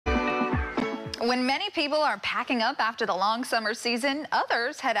When many people are packing up after the long summer season,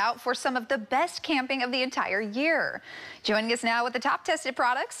 others head out for some of the best camping of the entire year. Joining us now with the top tested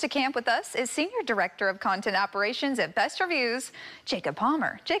products to camp with us is Senior Director of Content Operations at Best Reviews, Jacob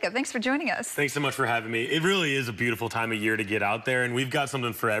Palmer. Jacob, thanks for joining us. Thanks so much for having me. It really is a beautiful time of year to get out there, and we've got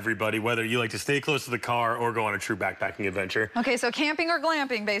something for everybody, whether you like to stay close to the car or go on a true backpacking adventure. Okay, so camping or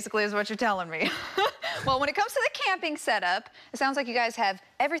glamping basically is what you're telling me. Well, when it comes to the camping setup, it sounds like you guys have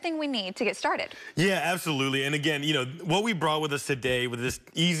everything we need to get started. Yeah, absolutely. And again, you know, what we brought with us today with this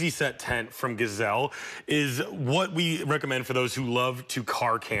easy set tent from Gazelle is what we recommend for those who love to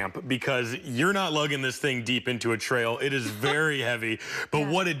car camp, because you're not lugging this thing deep into a trail. It is very heavy, but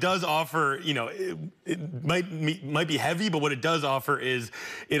what it does offer, you know, it might be heavy, but what it does offer is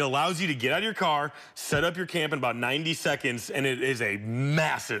it allows you to get out of your car, set up your camp in about 90 seconds, and it is a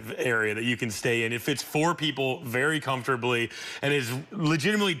massive area that you can stay in. It fits 4 people very comfortably, and is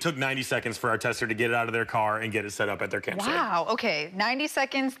legitimately took 90 seconds for our tester to get it out of their car and get it set up at their campsite. Wow, okay, 90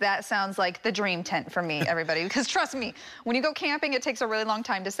 seconds, that sounds like the dream tent for me, everybody, because trust me, when you go camping, it takes a really long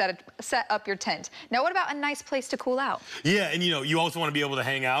time to set up your tent. Now, what about a nice place to cool out? Yeah, and you know, you also want to be able to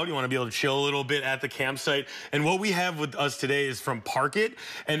hang out, you want to be able to chill a little bit at the campsite, and what we have with us today is from Park It,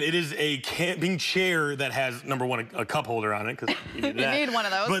 and it is a camping chair that has, number one, a cup holder on it, because you need that. You need one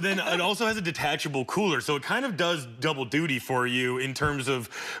of those. But then it also has a detachable cooler, so it kind of does double duty for you in terms of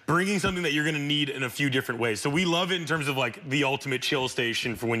bringing something that you're going to need in a few different ways. So we love it in terms of like the ultimate chill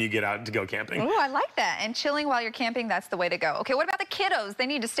station for when you get out to go camping. Oh, I like that. And chilling while you're camping, that's the way to go. Okay, what about the kiddos? They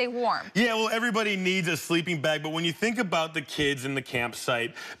need to stay warm. Yeah, well, everybody needs a sleeping bag, but when you think about the kids in the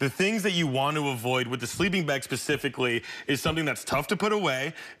campsite, the things that you want to avoid with the sleeping bag specifically is something that's tough to put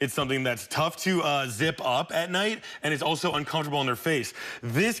away, it's something that's tough to zip up at night, and it's also uncomfortable on their face.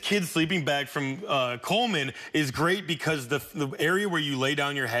 This kid's sleeping bag from Coleman is great because the area where you lay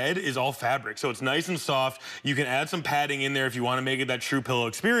down your head is all fabric, so it's nice and soft. You can add some padding in there if you want to make it that true pillow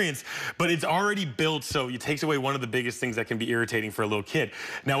experience, but it's already built, so it takes away one of the biggest things that can be irritating for a little kid.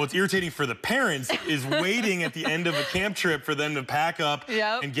 Now, what's irritating for the parents is waiting at the end of a camp trip for them to pack up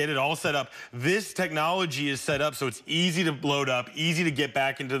and get it all set up. This technology is set up so it's easy to load up, easy to get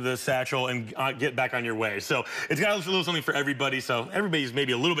back into the satchel and get back on your way. So it's got a little something for everybody, so everybody's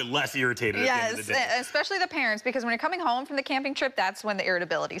maybe a little bit less irritated at the end of the day. Especially the parents, because when you're coming home from the camping trip, that's when the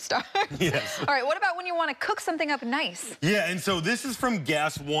irritability starts. Yes. All right, what about when you want to cook something up nice? Yeah, and so this is from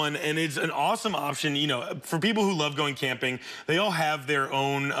Gas One, and it's an awesome option. You know, for people who love going camping, they all have their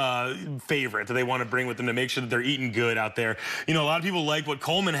own favorite that they want to bring with them to make sure that they're eating good out there. You know, a lot of people like what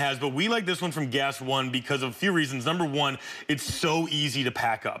Coleman has, but we like this one from Gas One because of a few reasons. Number one, it's so easy to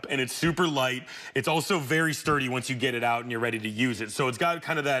pack up, and it's super light. It's also very sturdy once you get it out and you're ready to use it. So it's got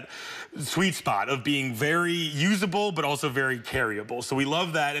kind of that sweet spot of being very usable, but also very carryable. So we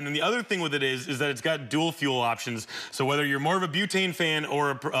love that. And then the other thing with it is that it's got dual fuel options. So whether you're more of a butane fan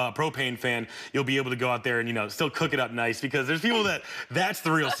or a propane fan, you'll be able to go out there and, you know, still cook it up nice, because there's people that's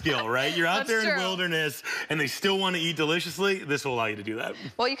the real skill, right? You're out there in the wilderness and they still want to eat deliciously. This will allow you to do that.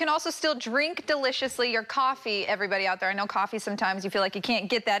 Well, you can also still drink deliciously your coffee, everybody out there. I know coffee sometimes you feel like you can't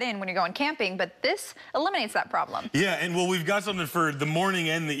get that in when you're going camping, but this eliminates that problem. Yeah, and well, we've got something for the morning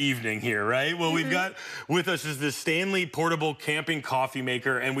and the evening here, right? Well, we've got with us is this Stanley portable camping coffee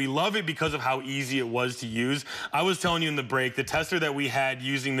maker, and we love it because of how easy it was to use. I was telling you in the break, the tester that we had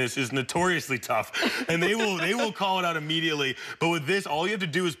using this is notoriously tough, and they will call it out immediately. But with this, all you have to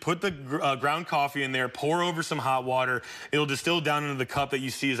do is put the ground coffee in there, pour over some hot water. It'll distill down into the cup that you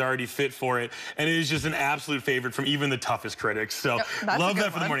see is already fit for it, and it is just an absolute favorite from even the toughest critics. So love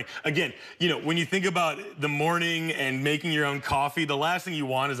that for the morning. Again, you know, when you think about the morning and making your own coffee, the last thing you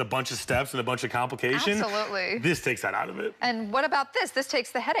want is a bunch of steps and a bunch of complications. Absolutely. This takes that out of it. And what about this? This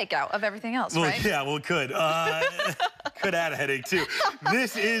takes the headache out of everything else, right? Yeah, well, it could. Could add a headache too.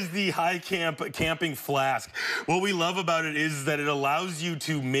 This is the High Camp Camping Flask. What we love about it is that it allows you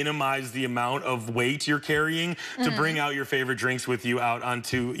to minimize the amount of weight you're carrying to bring out your favorite drinks with you out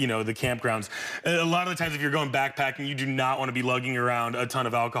onto, you know, the campgrounds. A lot of the times if you're going backpacking, you do not want to be lugging around a ton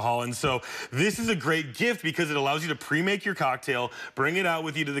of alcohol, and so this is a great gift because it allows you to pre-make your cocktail, bring it out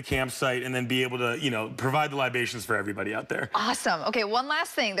with you to the campsite, and then be able to, you know, provide the libations for everybody out there. Awesome. Okay, one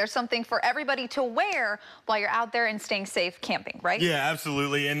last thing. There's something for everybody to wear while you're out there and staying safe camping, right? Yeah,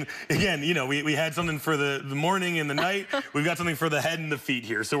 absolutely. And again, you know, we had something for the morning and the night. We've got something for the head and the feet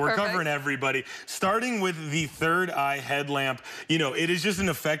here. So we're covering everybody. Starting with the third eye headlamp, you know, it is just an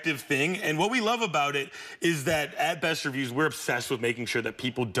effective thing. And what we love about it is that at Best Reviews, we're obsessed with making sure that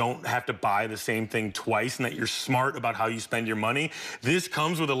people don't have to buy the same thing twice and that you're smart about how you spend your money. This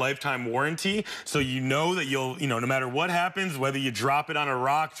comes with a lifetime warranty. So you know that you'll, you know, no matter what happens, whether you drop it on a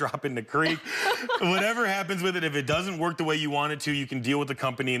rock, drop it in the creek, whatever happens with it, if it doesn't work the way you want it to, you can deal with the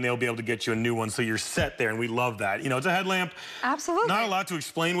company and they'll be able to get you a new one. So you're set there, and we love that. You know, it's a headlamp. Absolutely. Not a lot to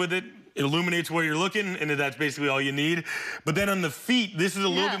explain with it. It illuminates where you're looking, and that's basically all you need. But then on the feet, this is a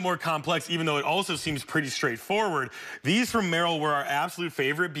little bit more complex, even though it also seems pretty straightforward. These from Merrell were our absolute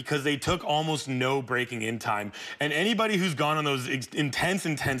favorite because they took almost no breaking in time. And anybody who's gone on those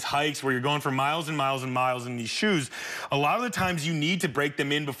intense hikes where you're going for miles and miles and miles in these shoes, a lot of the times you need to break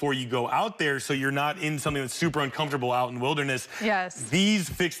them in before you go out there so you're not in something that's super uncomfortable out in wilderness. Yes. These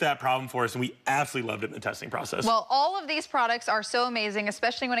fixed that problem for us, and we absolutely loved it in the testing process. Well, all of these products are so amazing,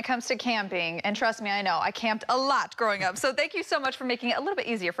 especially when it comes to camping. And trust me, I know, I camped a lot growing up. So thank you so much for making it a little bit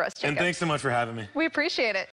easier for us, Jacob. And thanks so much for having me. We appreciate it.